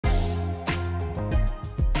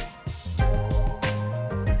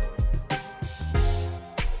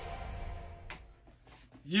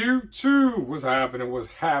YouTube, what's happening, what's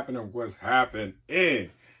happening, what's happening?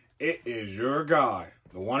 It is your guy,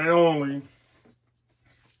 the one and only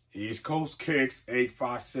East Coast Kicks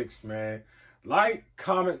 856, man. Like,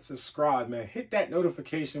 comment, subscribe, man. Hit that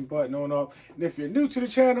notification button on up. And if you're new to the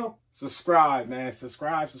channel, subscribe, man.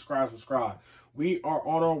 Subscribe. We are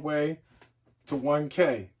on our way to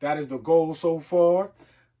 1K. That is the goal so far.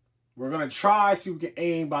 We're going to try, see if we can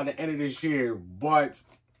aim by the end of this year. But,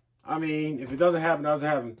 I mean, if it doesn't happen, it doesn't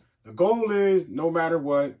happen. The goal is, no matter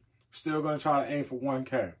what, we're still going to try to aim for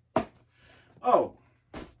 1K. Oh,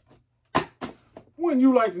 wouldn't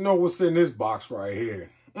you like to know what's in this box right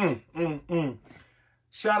here?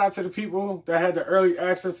 Shout out to the people that had the early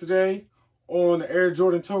access today on the Air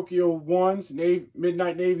Jordan Tokyo ones,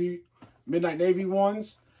 Midnight Navy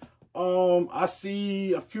ones. I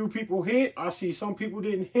see a few people hit. I see some people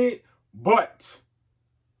didn't hit, but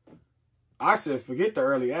I said, forget the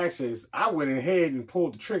early access. I went ahead and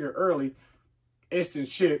pulled the trigger early, instant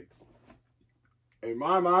ship. And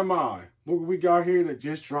my, what we got here that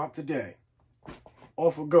just dropped today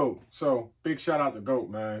off of GOAT. So big shout out to GOAT,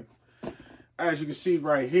 man. As you can see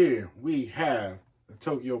right here, we have the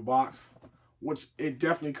Tokyo box, which it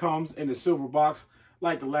definitely comes in the silver box,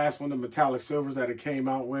 like the last one, the metallic silvers that it came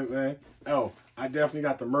out with, man. Oh, I definitely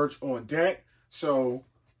got the merch on deck. So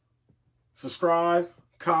subscribe,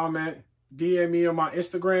 comment, DM me on my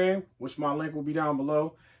Instagram, which my link will be down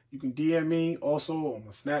below. You can DM me also on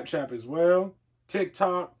my Snapchat as well,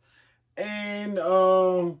 TikTok, and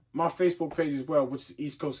my Facebook page as well, which is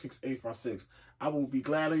East Coast Kicks 856. I will be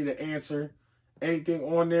gladly to answer anything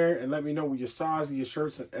on there and let me know with your size of your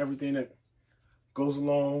shirts and everything that goes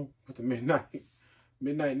along with the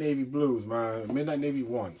Midnight Navy Blues, man. Midnight Navy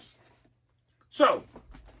ones. So,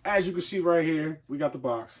 as you can see right here, we got the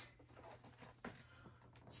box.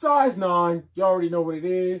 Size 9. You already know what it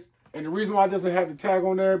is. And the reason why it doesn't have the tag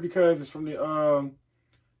on there, because it's from the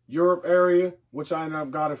Europe area, which I ended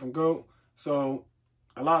up got it from GOAT. So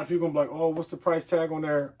a lot of people are like, oh, what's the price tag on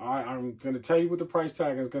there? I'm going to tell you what the price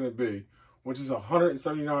tag is going to be, which is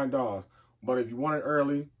 $179. But if you want it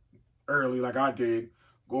early like I did,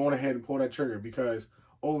 go on ahead and pull that trigger, because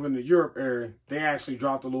over in the Europe area, they actually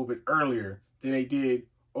dropped a little bit earlier than they did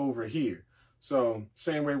over here. So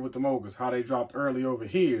same way with the Mochas, how they dropped early over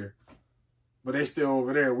here, but they still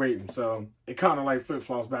over there waiting. So it kind of like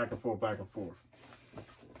flip-flops back and forth, back and forth.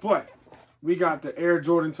 But we got the Air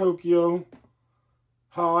Jordan Tokyo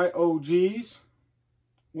High OGs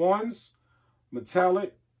ones,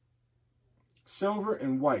 metallic, silver,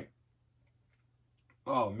 and white.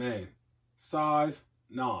 Oh, man. Size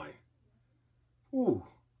 9. Ooh,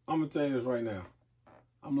 I'm going to tell you this right now.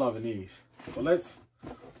 I'm loving these. But let's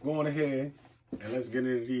go on ahead and let's get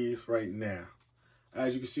into these right now.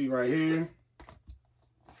 As you can see right here,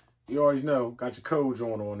 you already know, got your code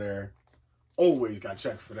joint on there. Always got to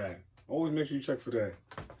check for that. Always make sure you check for that.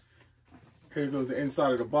 Here goes the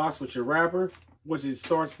inside of the box with your wrapper, which it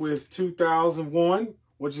starts with 2001,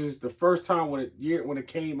 which is the first time when it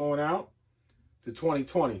came on out, to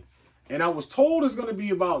 2020. And I was told it's going to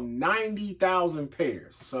be about 90,000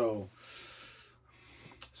 pairs. So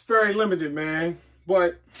it's very limited, man.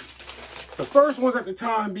 But the first ones at the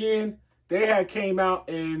time being, they had came out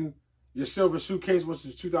in your silver suitcase, which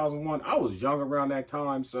is 2001. I was young around that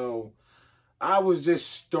time, so I was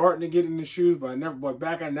just starting to get into shoes, but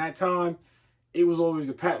back at that time, it was always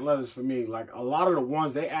the patent leathers for me. Like a lot of the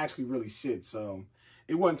ones, they actually really sit. So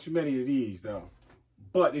it wasn't too many of these though.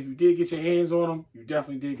 But if you did get your hands on them, you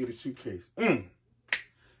definitely did get a suitcase.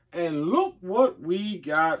 And look what we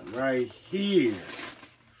got right here.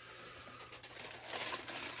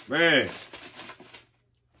 Man,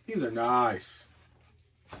 these are nice.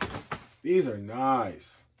 These are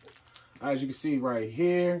nice. As you can see right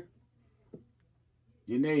here,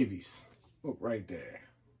 your navies. Look right there.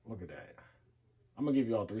 Look at that. I'm going to give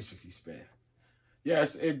you all 360 spin.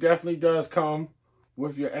 Yes, it definitely does come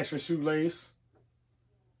with your extra shoelace.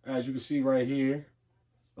 As you can see right here.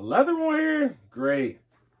 The leather one here, great.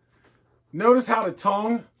 Notice how the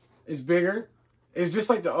tongue is bigger. It's just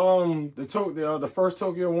like the first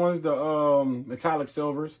Tokyo ones, the metallic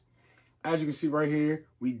silvers. As you can see right here,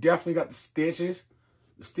 we definitely got the stitches.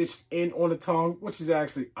 The stitch in on the tongue, which is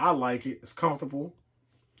actually, I like it. It's comfortable.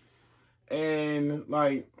 And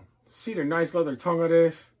like, see the nice leather tongue of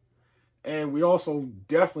this. And we also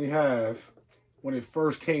definitely have, when it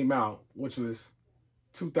first came out, which was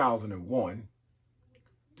 2001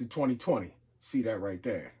 to 2020. See that right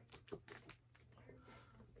there.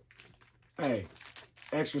 Hey,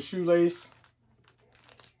 extra shoelace.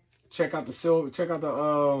 Check out the silver. Check out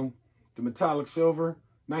the metallic silver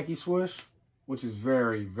Nike swoosh, which is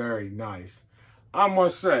very, very nice. I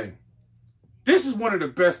must say, this is one of the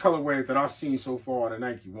best colorways that I've seen so far on the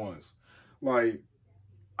Nike ones. Like,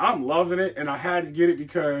 I'm loving it, and I had to get it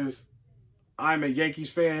because I'm a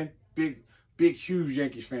Yankees fan, big, huge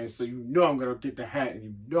Yankees fan. So you know I'm gonna get the hat, and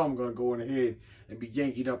you know I'm gonna go in ahead and be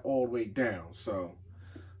Yankeed up all the way down. So,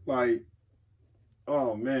 like,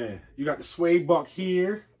 oh man, you got the suede buck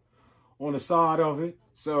here on the side of it.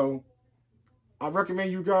 So I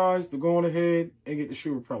recommend you guys to go on ahead and get the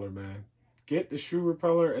shoe repeller, man. Get the shoe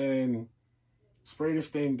repeller and spray this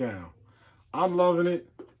thing down. I'm loving it.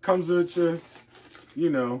 Comes with your, you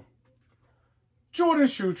know, Jordan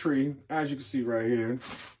shoe tree, as you can see right here.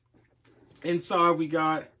 Inside we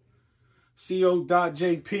got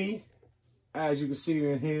co.jp, as you can see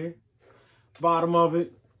in here. Bottom of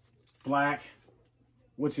it, black,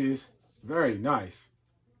 which is very nice.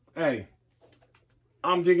 Hey,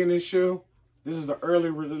 I'm digging this shoe. This is the early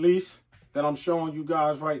release that I'm showing you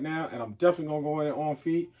guys right now, and I'm definitely going to go in it on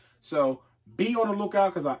feet. So be on the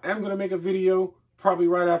lookout, because I am going to make a video probably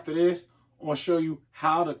right after this on show you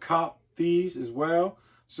how to cop these as well.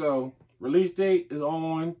 So release date is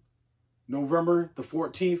on November the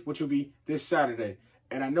 14th, which will be this Saturday.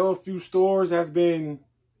 And I know a few stores has been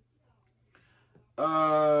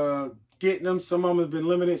getting them. Some of them have been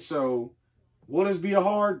limited. So will this be a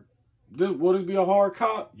hard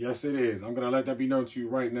cop? Yes, it is. I'm going to let that be known to you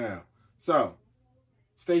right now. So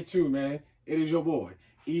stay tuned, man. It is your boy,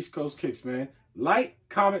 East Coast Kicks, man. Like,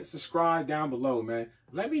 comment, subscribe down below, man.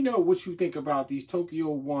 Let me know what you think about these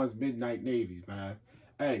Tokyo Ones Midnight Navies, man.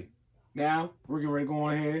 Hey, now we're getting ready to go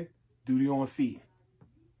on ahead, do the on feet.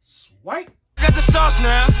 Swipe. I got the sauce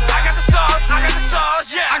now. I got the sauce. I got the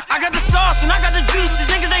sauce, yeah. I got the sauce and I got the juice.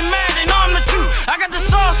 These niggas, they mad. They know I'm the truth. I got the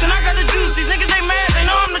sauce and I got the juice. These niggas, they mad. They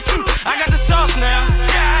know I'm the